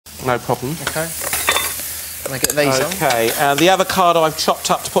No problem. Okay. And I get these on. Okay, and the avocado I've chopped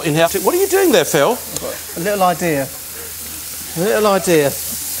up to put in here. What are you doing there, Phil? I've got a little idea. A little idea.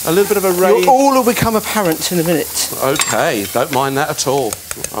 A little bit of a raise. All will become apparent in a minute. Okay, don't mind that at all.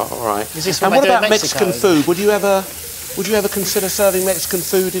 All right. Is this and what what they do about in Mexico? Mexican food? Would you ever consider serving Mexican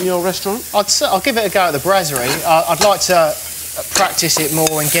food in your restaurant? I'll give it a go at the brasserie. I'd like to practice it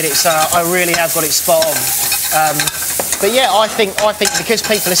more and get it so I really have got it spot on. But yeah, I think because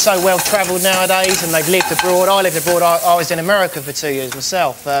people are so well travelled nowadays and they've lived abroad. I lived abroad. I was in America for 2 years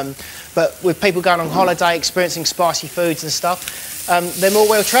myself. But with people going on holiday, experiencing spicy foods and stuff, they're more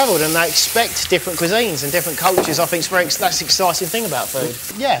well travelled and they expect different cuisines and different cultures. I think that's the exciting thing about food.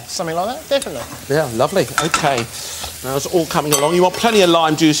 Yeah, something like that, definitely. Yeah, lovely. Okay, now it's all coming along. You want plenty of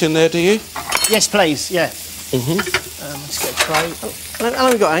lime juice in there, do you? Yes, please. Yeah. Let's get a tray. How long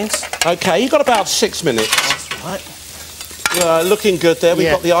have we got, Ains? Okay, you've got about 6 minutes. That's right. Looking good there.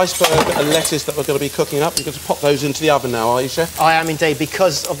 We've got the iceberg and lettuce that we're going to be cooking up. You're going to pop those into the oven now, are you, Chef? I am indeed,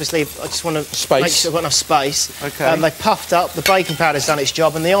 because obviously I just want to make sure I've got enough space. Okay. They puffed up, the baking powder's done its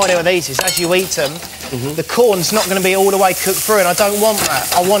job, and the idea of these is as you eat them, the corn's not going to be all the way cooked through, and I don't want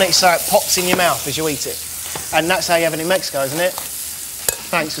that. I want it so it pops in your mouth as you eat it. And that's how you have it in Mexico, isn't it?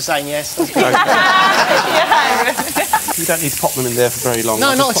 Thanks for saying yes. You don't need to pop them in there for very long.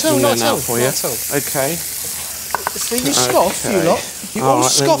 No, not at all, not at all. For you. Not at all. Okay. See, you scoff, you lot. You all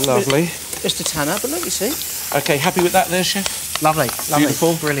scoff, lovely. Mr. Tanner, but look, you see. Okay, happy with that there, Chef? Lovely,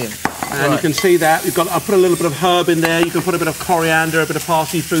 Beautiful. Brilliant. And you can see that. I put a little bit of herb in there. You can put a bit of coriander, a bit of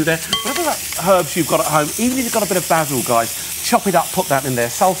parsley through there. Whatever herbs you've got at home, even if you've got a bit of basil, guys, chop it up, put that in there.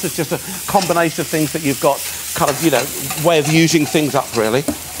 Salsa's just a combination of things that you've got, kind of, way of using things up, really.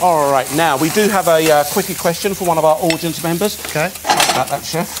 All right, now, we do have a quickie question for one of our audience members. Okay. How about that,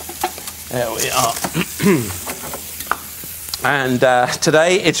 Chef? There we are. And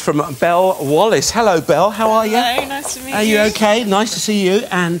today it's from Belle Wallace. Hello, Belle. How are you? Hello, nice to meet you. Are you okay? Nice to see you.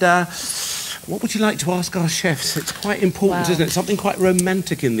 And what would you like to ask our chefs? It's quite important, isn't it? Something quite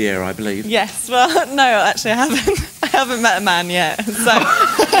romantic in the air, I believe. Yes. Well, no, actually, I haven't. I haven't met a man yet. So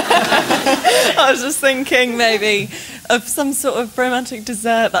I was just thinking maybe of some sort of romantic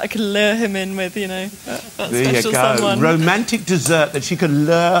dessert that I could lure him in with. That there special you go. someone. Romantic dessert that she could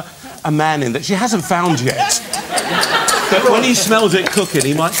lure a man in that she hasn't found yet. But when he smells it cooking,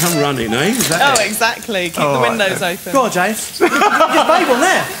 he might come running, eh? Is that it? Exactly. Keep the windows open. Go on, James. You've made one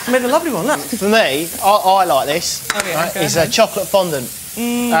there. I made a lovely one, look. For me, I like this. Oh, yeah, right? It's a chocolate fondant.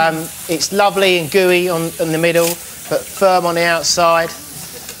 It's lovely and gooey in the middle, but firm on the outside. A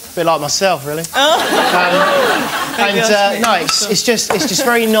bit like myself, really. It's just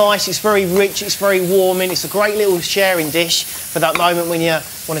very nice. It's very rich. It's very warming. It's a great little sharing dish for that moment when you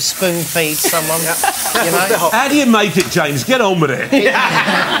want to spoon feed someone. How do you make it, James? Get on with it.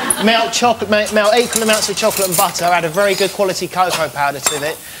 Melt equal amounts of chocolate and butter. Add a very good quality cocoa powder to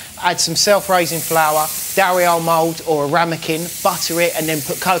it. Add some self-raising flour, Dario mould or a ramekin, butter it, and then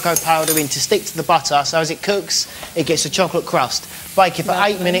put cocoa powder in to stick to the butter. So as it cooks, it gets a chocolate crust. Bake it for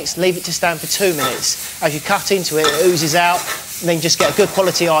 8 minutes, leave it to stand for 2 minutes. As you cut into it, it oozes out, and then just get a good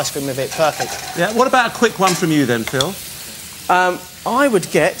quality ice cream with it. Perfect. Yeah. What about a quick one from you then, Phil? I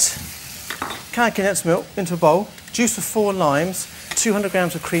would get can of condensed milk into a bowl, juice of 4 limes, 200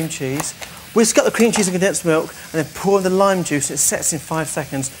 grams of cream cheese. Whisk up the cream cheese and condensed milk, and then pour in the lime juice. It sets in 5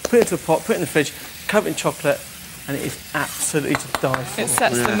 seconds. Put it into a pot, put it in the fridge, cover it in chocolate, and it is absolutely to die for. It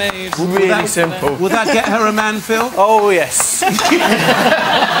sets the mood. Really simple. Will that get her a man, Phil? Oh, yes.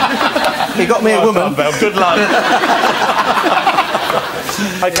 He got me a woman. Done, Belle. Good luck.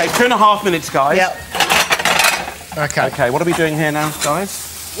 OK, 2.5 minutes, guys. Yep. OK, what are we doing here now, guys?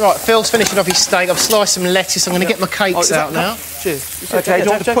 Right, Phil's finishing off his steak. I've sliced some lettuce. I'm going to get my cakes out now. Cheers. OK, do you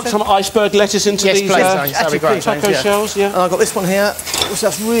want to put some iceberg lettuce into these please, James. That'd be great. taco shells? Yeah. And I've got this one here, which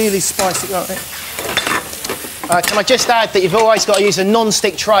that's really spicy. Can I just add that you've always got to use a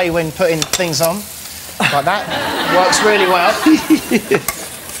non-stick tray when putting things on, like that. Works really well.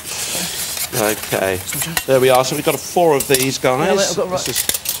 OK, there we are. So we've got 4 of these, guys.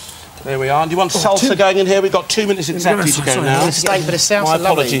 There we are. Do you want salsa going in here? We've got 2 minutes exactly to go now. Steak, but it sounds My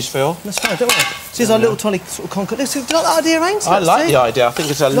lovely. apologies, Phil. That's fine, don't worry. This is our little tiny sort of concord. Do you like that idea, Ains? I like the idea. I think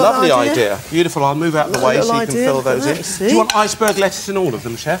it's a lovely idea. Beautiful. I'll move out of the way so you can fill those in. Do you want iceberg lettuce in all of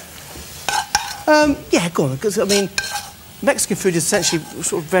them, Chef? Yeah, go on. Because, I mean, Mexican food is essentially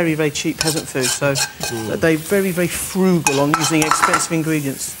sort of very, very cheap peasant food, so they're very, very frugal on using expensive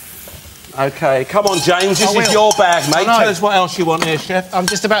ingredients. OK, come on, James. This is your bag, mate. Tell us what else you want here, Chef. I'm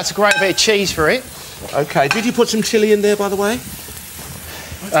just about to grate a bit of cheese for it. OK. Did you put some chilli in there, by the way?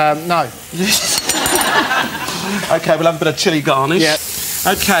 No. OK, we'll have a bit of chilli garnish. Yeah.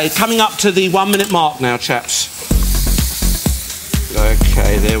 Okay, coming up to the 1 minute mark now, chaps.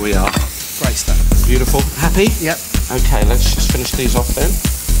 Okay, there we are. Great stuff. Beautiful. Happy? Yep. Okay, let's just finish these off then.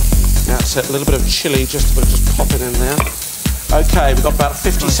 That's it. A little bit of chilli, just pop it in there. Okay, we've got about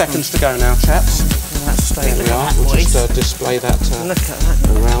 50 seconds to go now, chaps. There we are. We'll just display that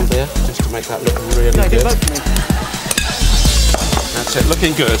around there, just to make that look really good. That's it.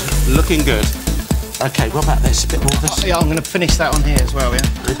 Looking good. Looking good. Okay, what about this? A bit more of this? Yeah, I'm going to finish that on here as well, yeah?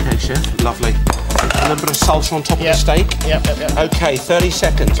 Okay, chef. Lovely. A little bit of salsa on top of the steak. Yep. Okay, 30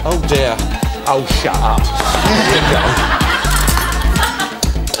 seconds. Oh, dear. Oh, shut up.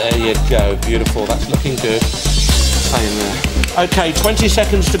 There you go. Beautiful. That's looking good. Stay in there. Okay, 20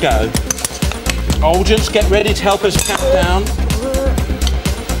 seconds to go. Audience, get ready to help us count down.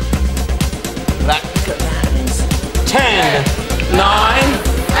 10, 9,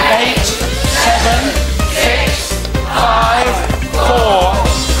 8, 7, 6, 5, 4,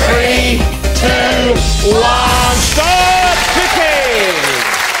 3, 2, 1. Start cooking!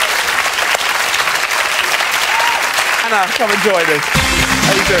 Anna, come and join us.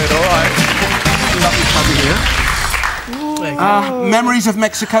 How you doing? All right. Lovely having you here. Memories of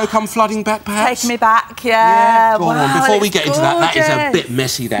Mexico come flooding back, perhaps? Take me back, yeah. Go on. Before we get into that is a bit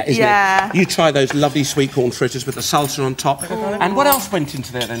messy, that, isn't it? You try those lovely sweet corn fritters with the salsa on top. And what else went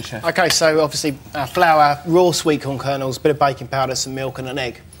into there then, chef? Okay, so obviously flour, raw sweet corn kernels, bit of baking powder, some milk and an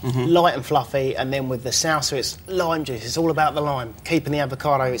egg. Light and fluffy, and then with the salsa, it's lime juice. It's all about the lime, keeping the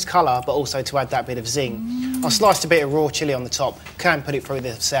avocado its colour, but also to add that bit of zing. I sliced a bit of raw chilli on the top. Can put it through the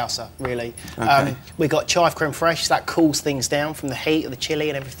salsa, really. Okay. We got chive creme fraiche. That cools things down from the heat of the chilli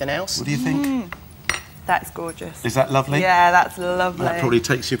and everything else. What do you think? That's gorgeous. Is that lovely? Yeah, that's lovely. That probably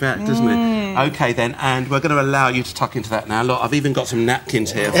takes you back, doesn't it? Okay, then, and we're going to allow you to tuck into that now. Look, I've even got some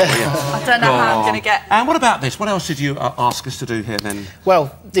napkins here for you. I don't know how I'm going to get... And what about this? What else did you ask us to do here, then?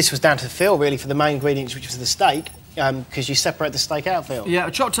 Well, this was down to the feel, really, for the main ingredients, which was the steak, because you separate the steak out, Phil. Yeah,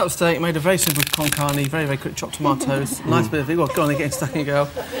 a chopped up steak, made a very simple con carne, very, very quick chopped tomatoes, nice bit of it. Well, go on and get in, stuck in, girl.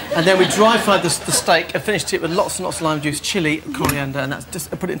 And then we dry fried the steak and finished it with lots and lots of lime juice, chilli, coriander, and that's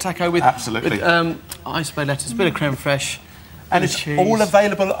just put it in taco with... Absolutely. With, ice bay lettuce, bit of creme fraiche. And it's all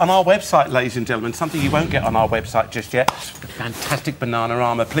available on our website, ladies and gentlemen. Something you won't get on our website just yet. Fantastic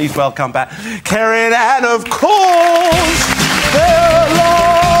Bananarama. Please welcome back Keren and, of course, they're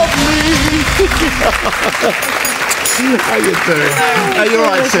lovely. How you doing? Are you all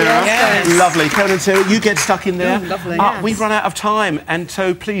right, Sarah? Yes. Lovely. Keren and Sarah, you get stuck in there. Lovely. We've run out of time, and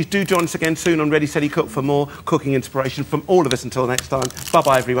so please do join us again soon on Ready, Steady, Cook for more cooking inspiration from all of us. Until next time.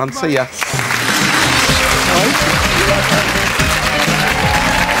 Bye-bye, everyone. Bye. See ya.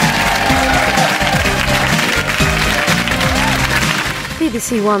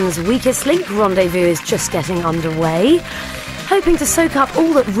 BBC One's Weakest Link rendezvous is just getting underway. Hoping to soak up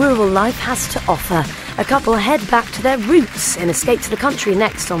all that rural life has to offer, a couple head back to their roots in Escape to the Country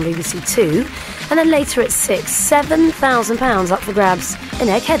next on BBC Two, and then later at 6, £7,000 up for grabs in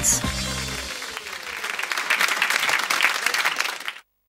Eggheads.